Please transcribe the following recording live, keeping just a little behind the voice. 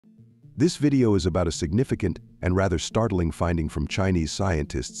This video is about a significant and rather startling finding from Chinese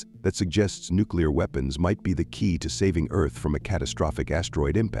scientists that suggests nuclear weapons might be the key to saving Earth from a catastrophic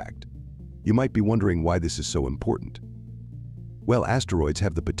asteroid impact. You might be wondering why this is so important. Well, asteroids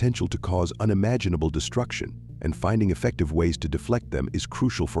have the potential to cause unimaginable destruction, and finding effective ways to deflect them is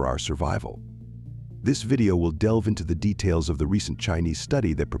crucial for our survival. This video will delve into the details of the recent Chinese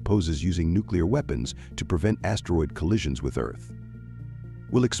study that proposes using nuclear weapons to prevent asteroid collisions with Earth.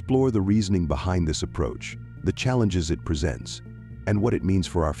 We'll explore the reasoning behind this approach, the challenges it presents, and what it means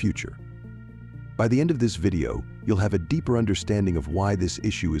for our future. By the end of this video, you'll have a deeper understanding of why this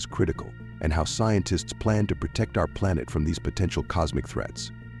issue is critical and how scientists plan to protect our planet from these potential cosmic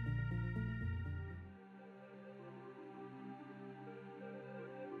threats.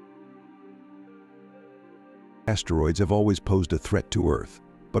 Asteroids have always posed a threat to Earth,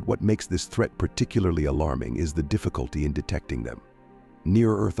 but what makes this threat particularly alarming is the difficulty in detecting them.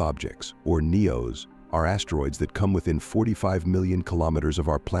 Near-Earth objects, or NEOs, are asteroids that come within 45 million kilometers of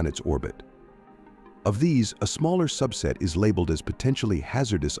our planet's orbit. Of these, a smaller subset is labeled as potentially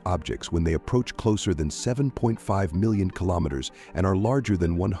hazardous objects when they approach closer than 7.5 million kilometers and are larger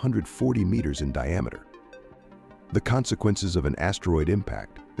than 140 meters in diameter. The consequences of an asteroid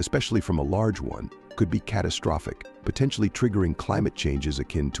impact, especially from a large one, could be catastrophic, potentially triggering climate changes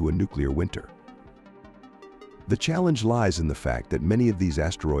akin to a nuclear winter. The challenge lies in the fact that many of these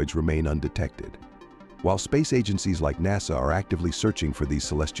asteroids remain undetected. While space agencies like NASA are actively searching for these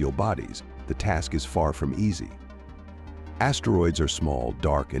celestial bodies, the task is far from easy. Asteroids are small,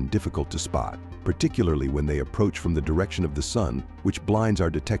 dark, and difficult to spot, particularly when they approach from the direction of the sun, which blinds our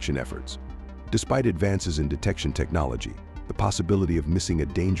detection efforts. Despite advances in detection technology, the possibility of missing a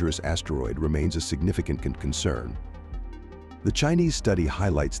dangerous asteroid remains a significant concern. The Chinese study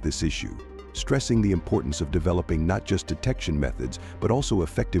highlights this issue, stressing the importance of developing not just detection methods, but also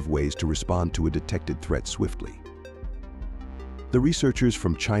effective ways to respond to a detected threat swiftly. The researchers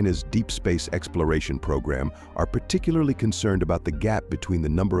from China's Deep Space Exploration Program are particularly concerned about the gap between the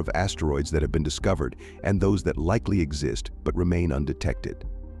number of asteroids that have been discovered and those that likely exist but remain undetected.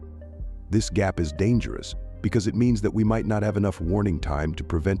 This gap is dangerous because it means that we might not have enough warning time to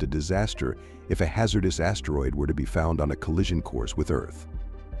prevent a disaster if a hazardous asteroid were to be found on a collision course with Earth.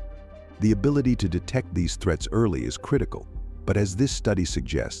 The ability to detect these threats early is critical, but as this study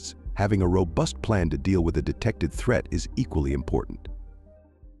suggests, having a robust plan to deal with a detected threat is equally important.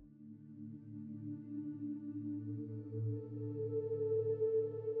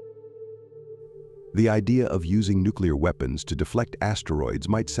 The idea of using nuclear weapons to deflect asteroids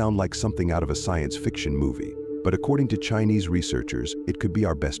might sound like something out of a science fiction movie, but according to Chinese researchers, it could be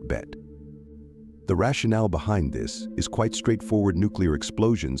our best bet. The rationale behind this is quite straightforward. Nuclear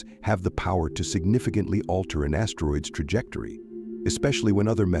explosions have the power to significantly alter an asteroid's trajectory, especially when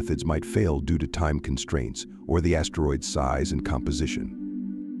other methods might fail due to time constraints or the asteroid's size and composition.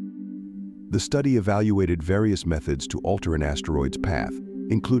 The study evaluated various methods to alter an asteroid's path,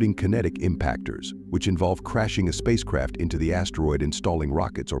 including kinetic impactors, which involve crashing a spacecraft into the asteroid, installing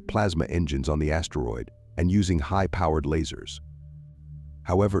rockets or plasma engines on the asteroid, and using high-powered lasers.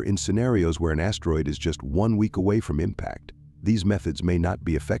 However, in scenarios where an asteroid is just 1 week away from impact, these methods may not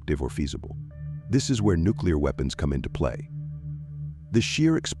be effective or feasible. This is where nuclear weapons come into play. The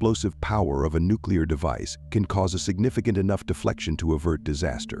sheer explosive power of a nuclear device can cause a significant enough deflection to avert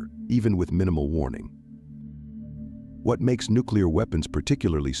disaster, even with minimal warning. What makes nuclear weapons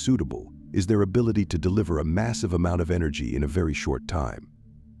particularly suitable is their ability to deliver a massive amount of energy in a very short time.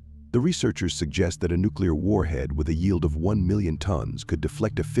 The researchers suggest that a nuclear warhead with a yield of 1 million tons could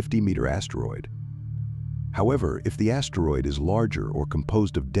deflect a 50-meter asteroid. However, if the asteroid is larger or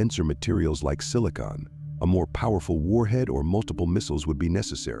composed of denser materials like silicon, a more powerful warhead or multiple missiles would be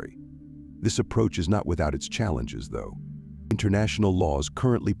necessary. This approach is not without its challenges, though. International laws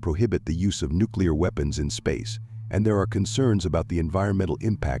currently prohibit the use of nuclear weapons in space, and there are concerns about the environmental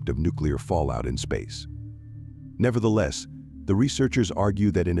impact of nuclear fallout in space. Nevertheless, the researchers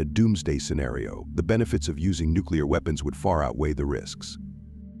argue that in a doomsday scenario, the benefits of using nuclear weapons would far outweigh the risks.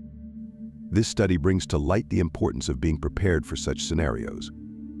 This study brings to light the importance of being prepared for such scenarios.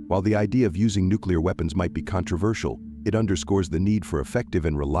 While the idea of using nuclear weapons might be controversial, it underscores the need for effective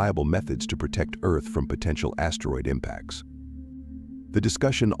and reliable methods to protect Earth from potential asteroid impacts. The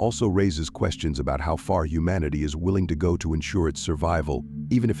discussion also raises questions about how far humanity is willing to go to ensure its survival,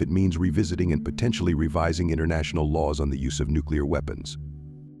 even if it means revisiting and potentially revising international laws on the use of nuclear weapons.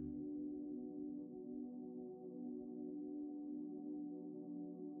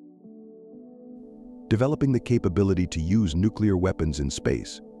 Developing the capability to use nuclear weapons in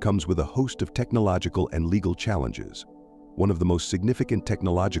space comes with a host of technological and legal challenges. One of the most significant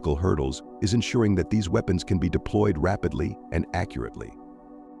technological hurdles is ensuring that these weapons can be deployed rapidly and accurately.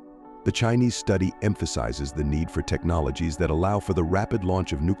 The Chinese study emphasizes the need for technologies that allow for the rapid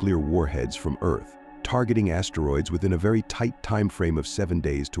launch of nuclear warheads from Earth, targeting asteroids within a very tight time frame of 7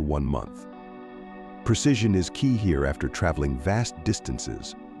 days to 1 month. Precision is key here. After traveling vast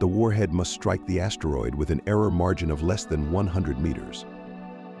distances, the warhead must strike the asteroid with an error margin of less than 100 meters.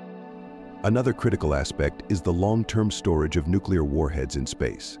 Another critical aspect is the long-term storage of nuclear warheads in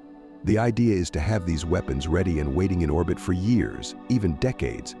space. The idea is to have these weapons ready and waiting in orbit for years, even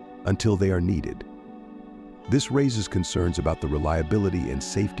decades, until they are needed. This raises concerns about the reliability and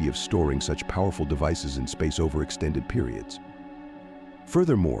safety of storing such powerful devices in space over extended periods.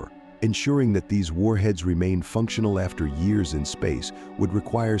 Furthermore, ensuring that these warheads remain functional after years in space would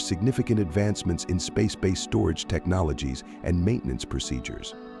require significant advancements in space-based storage technologies and maintenance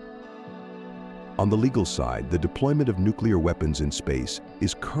procedures. On the legal side, the deployment of nuclear weapons in space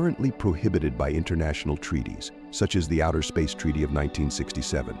is currently prohibited by international treaties, such as the Outer Space Treaty of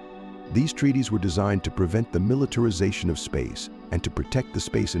 1967. These treaties were designed to prevent the militarization of space and to protect the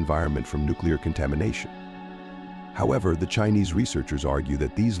space environment from nuclear contamination. However, the Chinese researchers argue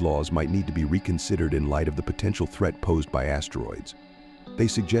that these laws might need to be reconsidered in light of the potential threat posed by asteroids. They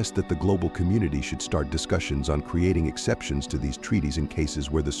suggest that the global community should start discussions on creating exceptions to these treaties in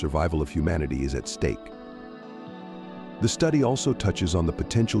cases where the survival of humanity is at stake. The study also touches on the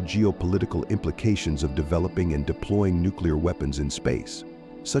potential geopolitical implications of developing and deploying nuclear weapons in space.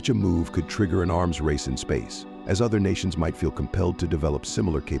 Such a move could trigger an arms race in space, as other nations might feel compelled to develop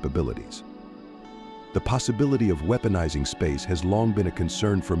similar capabilities. The possibility of weaponizing space has long been a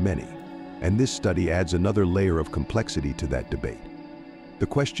concern for many, and this study adds another layer of complexity to that debate. The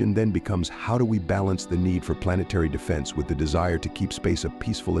question then becomes, how do we balance the need for planetary defense with the desire to keep space a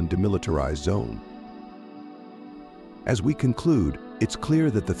peaceful and demilitarized zone? As we conclude, it's clear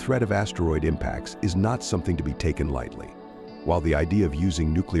that the threat of asteroid impacts is not something to be taken lightly. While the idea of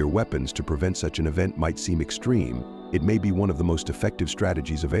using nuclear weapons to prevent such an event might seem extreme, it may be one of the most effective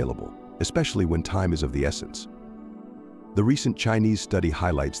strategies available, especially when time is of the essence. The recent Chinese study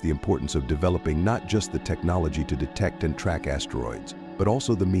highlights the importance of developing not just the technology to detect and track asteroids, but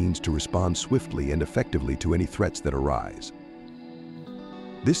also the means to respond swiftly and effectively to any threats that arise.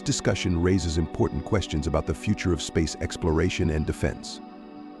 This discussion raises important questions about the future of space exploration and defense.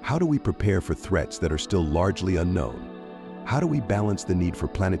 How do we prepare for threats that are still largely unknown? How do we balance the need for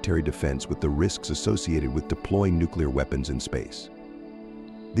planetary defense with the risks associated with deploying nuclear weapons in space?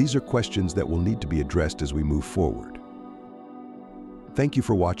 These are questions that will need to be addressed as we move forward. Thank you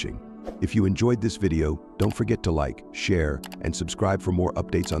for watching. If you enjoyed this video, don't forget to like, share, and subscribe for more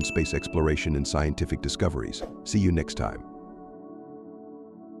updates on space exploration and scientific discoveries. See you next time.